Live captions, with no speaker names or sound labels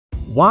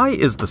Why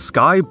is the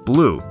sky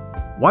blue?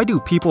 Why do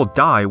people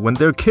die when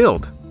they're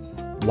killed?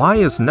 Why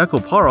is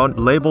Necopara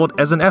labeled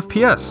as an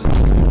FPS?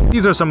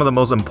 These are some of the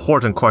most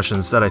important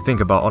questions that I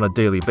think about on a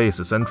daily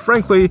basis, and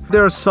frankly,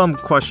 there are some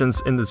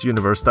questions in this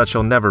universe that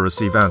shall never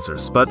receive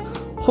answers, but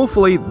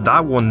hopefully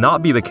that will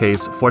not be the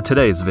case for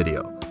today's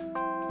video.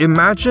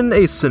 Imagine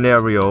a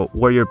scenario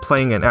where you're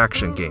playing an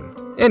action game.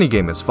 Any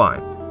game is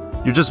fine.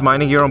 You're just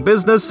minding your own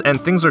business and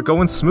things are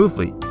going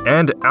smoothly,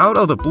 and out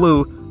of the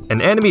blue,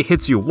 an enemy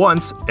hits you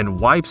once and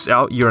wipes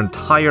out your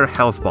entire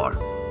health bar.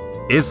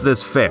 Is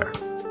this fair?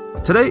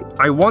 Today,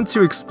 I want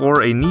to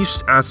explore a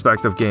niche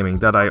aspect of gaming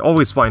that I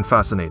always find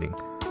fascinating.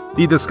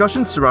 The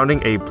discussion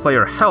surrounding a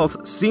player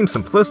health seems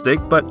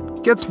simplistic,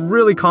 but gets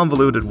really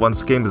convoluted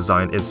once game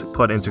design is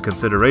put into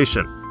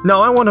consideration.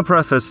 Now, I want to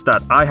preface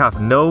that I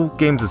have no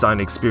game design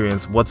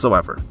experience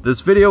whatsoever. This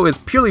video is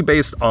purely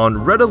based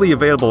on readily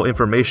available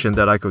information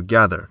that I could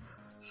gather.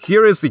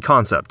 Here is the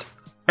concept.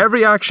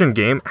 Every action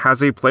game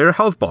has a player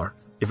health bar.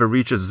 If it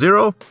reaches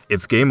 0,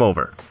 it's game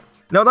over.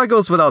 Now that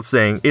goes without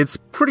saying, it's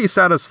pretty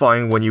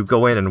satisfying when you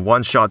go in and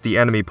one-shot the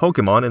enemy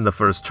Pokemon in the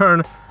first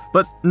turn,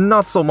 but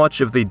not so much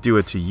if they do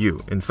it to you.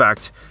 In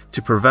fact,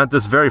 to prevent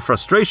this very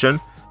frustration,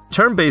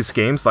 turn-based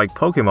games like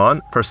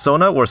Pokemon,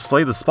 Persona, or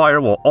Slay the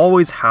Spire will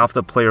always have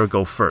the player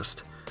go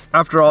first.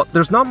 After all,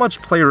 there's not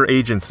much player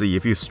agency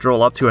if you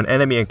stroll up to an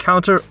enemy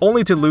encounter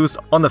only to lose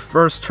on the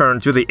first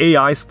turn to the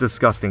AI's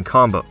disgusting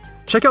combo.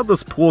 Check out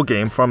this pool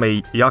game from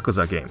a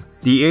Yakuza game.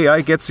 The AI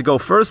gets to go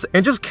first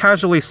and just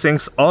casually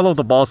sinks all of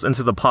the balls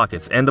into the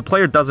pockets, and the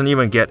player doesn't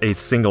even get a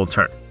single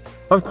turn.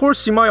 Of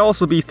course, you might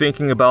also be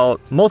thinking about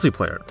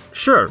multiplayer.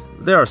 Sure,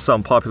 there are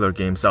some popular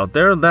games out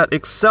there that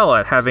excel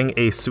at having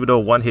a pseudo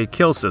one-hit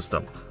kill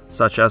system,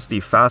 such as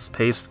the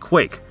fast-paced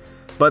Quake.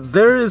 But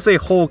there is a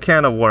whole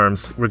can of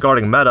worms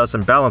regarding metas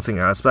and balancing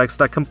aspects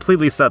that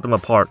completely set them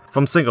apart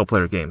from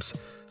single-player games.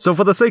 So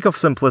for the sake of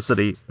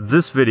simplicity,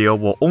 this video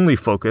will only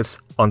focus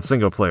on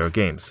single-player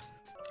games.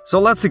 So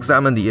let's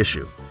examine the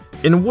issue.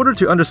 In order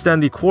to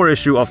understand the core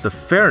issue of the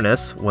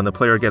fairness when the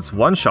player gets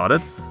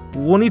one-shotted,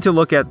 we'll need to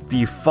look at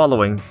the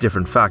following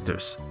different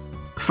factors.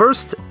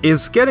 First,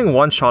 is getting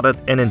one-shotted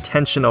an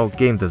intentional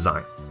game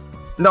design?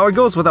 Now it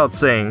goes without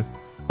saying,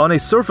 on a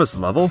surface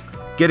level,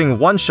 getting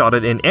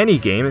one-shotted in any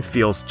game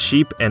feels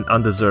cheap and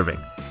undeserving.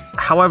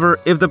 However,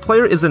 if the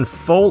player is in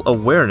full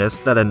awareness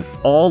that an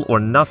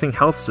all-or-nothing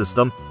health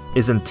system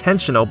is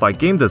intentional by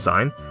game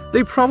design,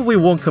 they probably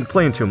won't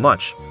complain too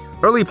much.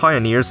 Early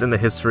pioneers in the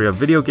history of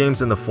video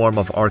games in the form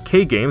of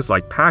arcade games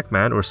like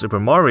Pac-Man or Super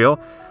Mario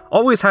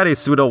always had a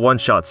pseudo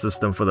one-shot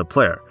system for the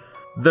player.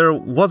 There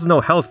was no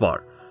health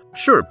bar.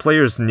 Sure,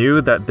 players knew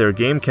that their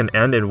game can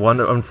end in one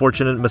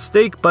unfortunate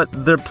mistake, but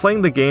they're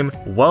playing the game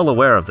well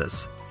aware of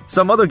this.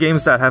 Some other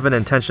games that have an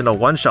intentional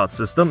one-shot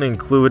system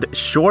include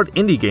short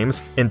indie games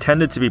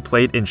intended to be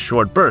played in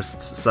short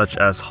bursts, such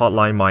as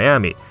Hotline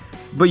Miami.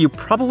 But you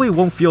probably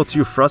won't feel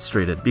too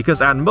frustrated because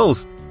at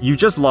most, you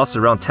just lost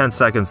around 10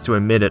 seconds to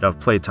a minute of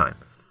playtime.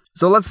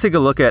 So let's take a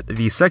look at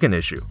the second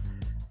issue.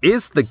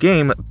 Is the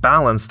game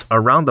balanced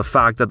around the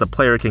fact that the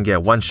player can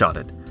get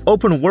one-shotted?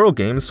 Open world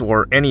games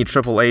or any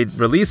AAA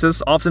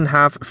releases often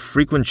have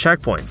frequent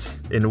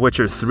checkpoints. In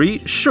Witcher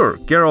 3, sure,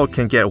 Geralt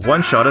can get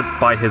one-shotted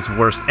by his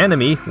worst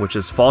enemy, which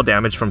is fall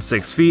damage from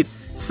 6 feet.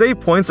 Save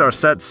points are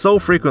set so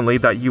frequently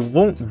that you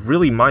won't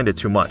really mind it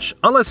too much,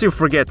 unless you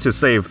forget to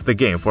save the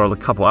game for a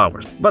couple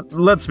hours. But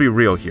let's be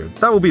real here,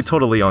 that will be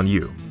totally on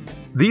you.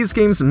 These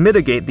games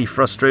mitigate the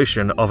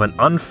frustration of an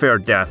unfair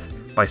death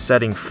by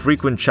setting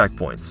frequent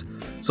checkpoints,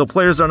 so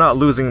players are not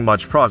losing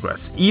much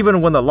progress,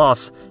 even when the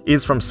loss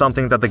is from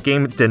something that the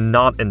game did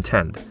not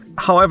intend.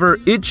 However,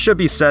 it should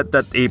be said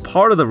that a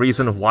part of the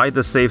reason why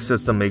the save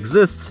system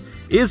exists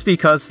is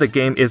because the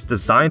game is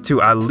designed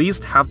to at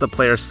least have the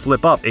player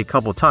slip up a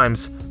couple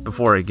times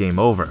before a game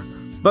over.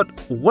 But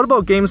what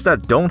about games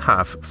that don't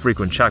have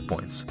frequent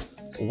checkpoints?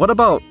 What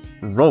about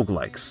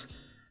roguelikes?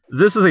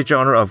 This is a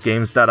genre of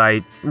games that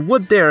I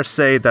would dare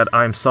say that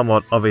I'm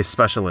somewhat of a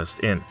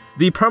specialist in.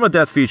 The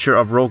permadeath feature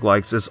of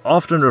roguelikes is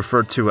often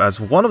referred to as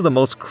one of the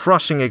most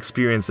crushing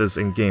experiences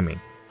in gaming.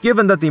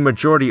 Given that the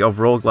majority of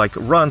roguelike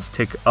runs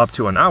take up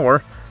to an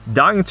hour,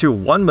 dying to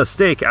one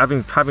mistake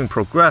having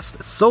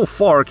progressed so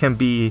far can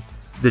be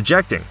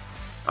dejecting.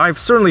 I've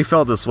certainly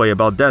felt this way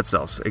about Dead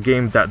Cells, a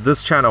game that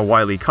this channel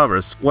widely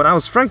covers, when I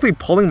was frankly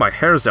pulling my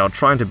hairs out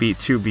trying to beat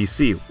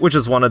 2BC, which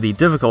is one of the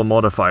difficult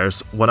modifiers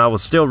when I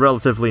was still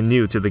relatively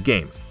new to the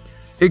game.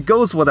 It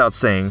goes without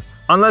saying,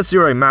 unless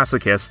you're a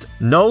masochist,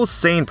 no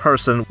sane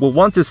person will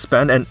want to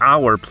spend an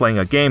hour playing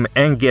a game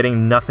and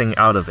getting nothing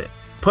out of it.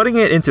 Putting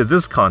it into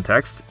this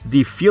context,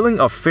 the feeling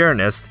of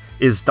fairness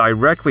is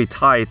directly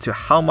tied to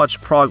how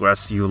much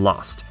progress you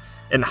lost,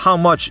 and how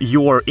much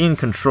you're in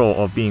control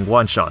of being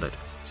one-shotted.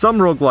 Some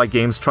roguelike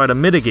games try to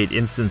mitigate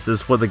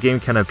instances where the game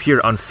can appear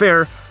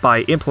unfair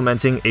by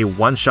implementing a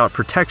one-shot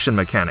protection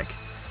mechanic.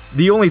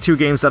 The only two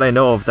games that I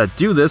know of that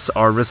do this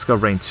are Risk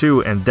of Rain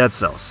 2 and Dead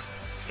Cells.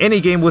 Any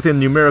game with a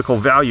numerical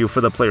value for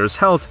the player's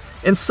health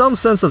and some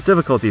sense of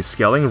difficulty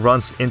scaling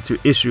runs into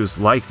issues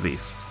like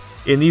these.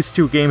 In these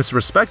two games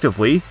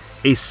respectively,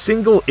 a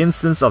single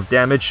instance of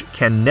damage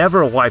can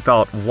never wipe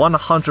out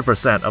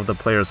 100% of the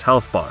player's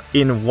health bar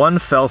in one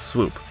fell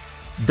swoop.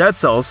 Dead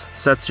Cells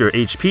sets your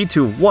HP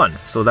to 1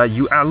 so that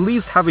you at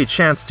least have a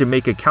chance to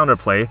make a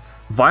counterplay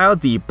via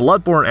the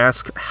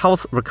Bloodborne-esque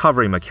health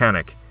recovery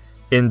mechanic.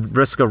 In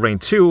Risk of Rain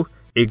 2,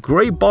 a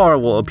gray bar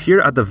will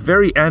appear at the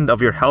very end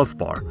of your health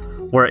bar,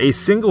 where a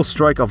single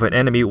strike of an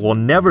enemy will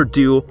never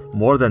do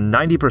more than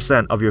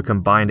 90% of your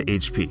combined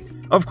HP.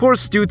 Of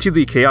course, due to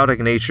the chaotic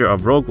nature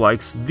of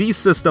roguelikes, these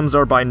systems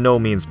are by no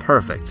means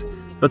perfect,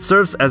 but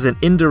serves as an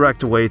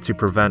indirect way to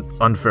prevent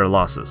unfair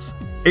losses.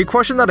 A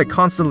question that I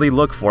constantly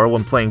look for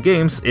when playing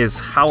games is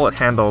how it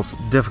handles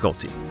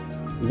difficulty.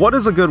 What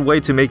is a good way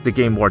to make the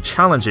game more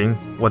challenging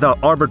without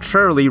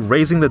arbitrarily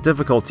raising the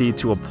difficulty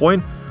to a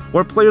point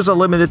where players are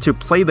limited to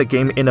play the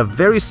game in a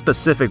very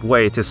specific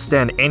way to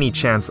stand any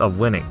chance of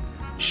winning?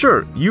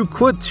 Sure, you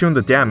could tune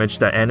the damage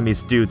that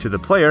enemies do to the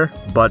player,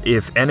 but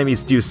if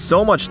enemies do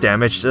so much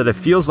damage that it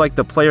feels like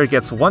the player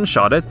gets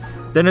one-shotted,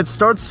 then it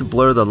starts to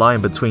blur the line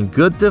between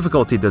good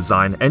difficulty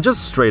design and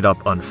just straight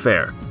up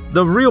unfair.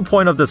 The real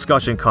point of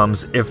discussion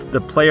comes if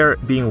the player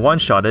being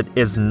one-shotted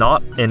is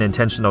not an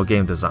intentional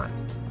game design.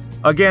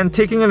 Again,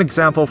 taking an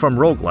example from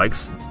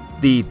roguelikes,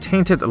 the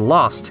Tainted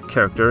Lost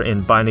character in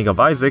Binding of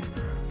Isaac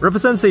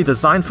represents a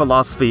design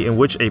philosophy in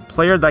which a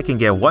player that can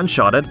get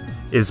one-shotted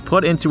is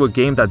put into a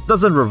game that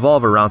doesn't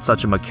revolve around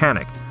such a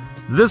mechanic.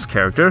 This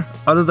character,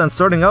 other than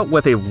starting out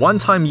with a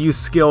one-time use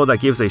skill that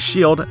gives a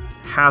shield,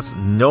 has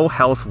no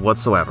health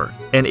whatsoever,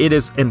 and it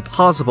is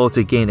impossible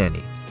to gain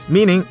any,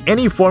 meaning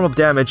any form of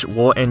damage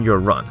will end your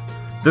run.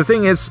 The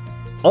thing is,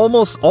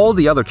 almost all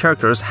the other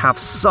characters have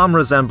some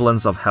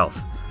resemblance of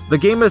health. The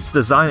game is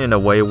designed in a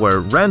way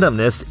where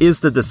randomness is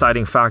the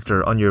deciding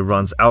factor on your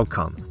run's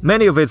outcome.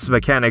 Many of its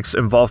mechanics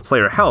involve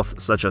player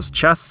health, such as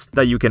chests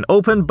that you can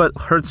open but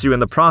hurts you in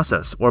the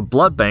process, or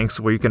blood banks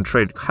where you can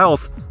trade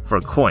health for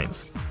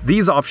coins.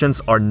 These options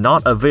are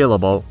not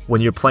available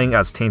when you're playing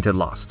as Tainted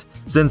Lost,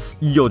 since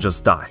you'll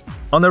just die.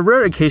 On the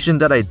rare occasion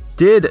that I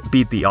did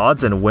beat the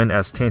odds and win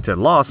as Tainted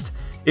Lost,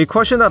 a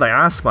question that I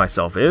ask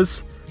myself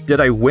is, did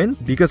I win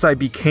because I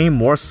became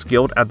more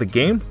skilled at the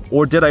game?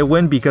 Or did I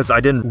win because I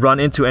didn't run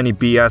into any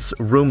BS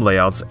room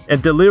layouts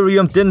and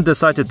Delirium didn't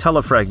decide to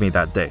telefrag me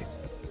that day?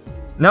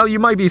 Now you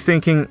might be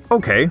thinking,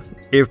 okay,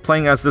 if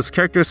playing as this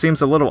character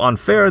seems a little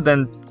unfair,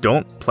 then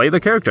don't play the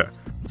character.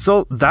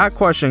 So that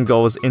question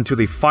goes into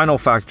the final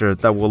factor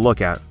that we'll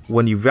look at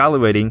when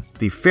evaluating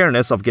the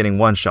fairness of getting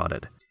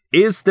one-shotted.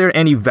 Is there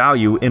any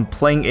value in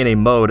playing in a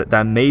mode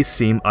that may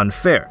seem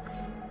unfair?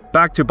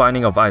 Back to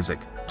Binding of Isaac.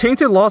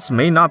 Tainted Lost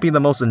may not be the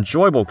most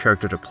enjoyable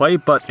character to play,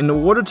 but in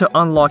order to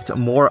unlock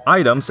more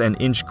items and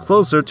inch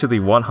closer to the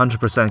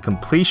 100%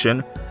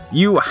 completion,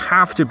 you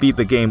have to beat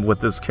the game with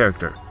this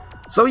character.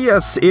 So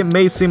yes, it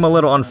may seem a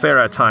little unfair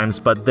at times,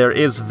 but there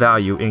is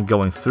value in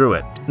going through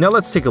it. Now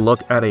let's take a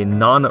look at a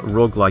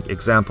non-roguelike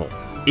example.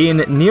 In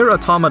Nier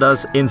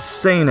Automata's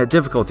insane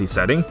difficulty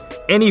setting,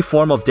 any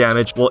form of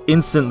damage will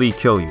instantly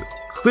kill you.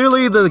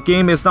 Clearly, the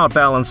game is not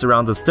balanced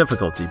around this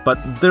difficulty,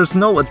 but there's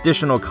no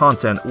additional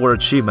content or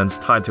achievements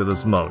tied to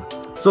this mode.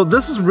 So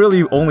this is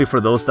really only for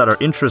those that are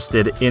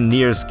interested in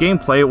Nier's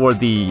gameplay or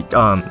the,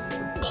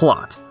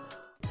 plot.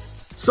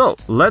 So,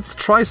 let's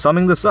try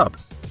summing this up.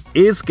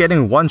 Is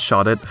getting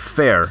one-shotted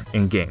fair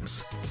in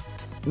games?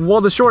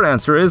 Well, the short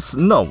answer is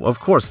no,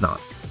 of course not.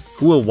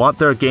 Who will want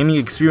their gaming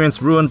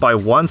experience ruined by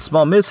one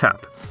small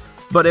mishap?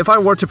 But if I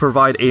were to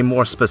provide a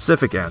more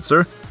specific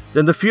answer,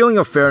 then the feeling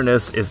of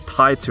fairness is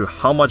tied to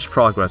how much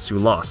progress you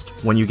lost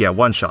when you get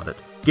one-shotted.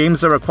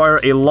 Games that require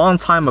a long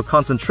time of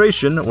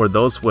concentration or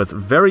those with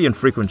very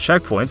infrequent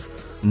checkpoints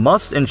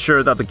must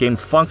ensure that the game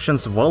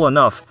functions well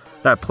enough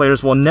that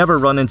players will never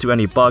run into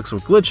any bugs or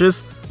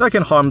glitches that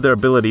can harm their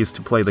abilities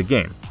to play the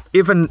game.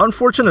 If an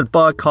unfortunate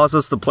bug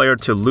causes the player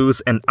to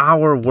lose an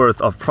hour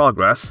worth of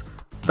progress,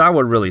 that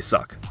would really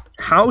suck.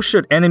 How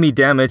should enemy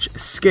damage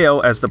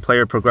scale as the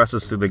player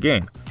progresses through the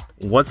game?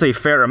 What's a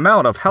fair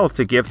amount of health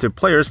to give to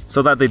players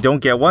so that they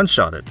don't get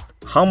one-shotted?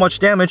 How much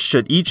damage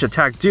should each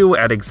attack do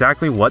at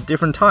exactly what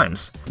different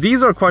times?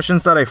 These are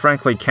questions that I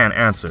frankly can't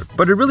answer,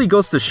 but it really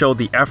goes to show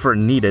the effort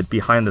needed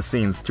behind the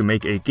scenes to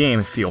make a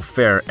game feel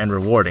fair and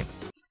rewarding.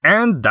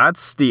 And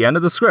that's the end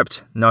of the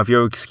script. Now if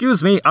you'll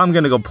excuse me, I'm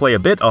gonna go play a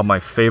bit of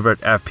my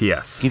favorite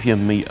FPS. Give your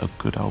meat a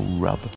good old rub.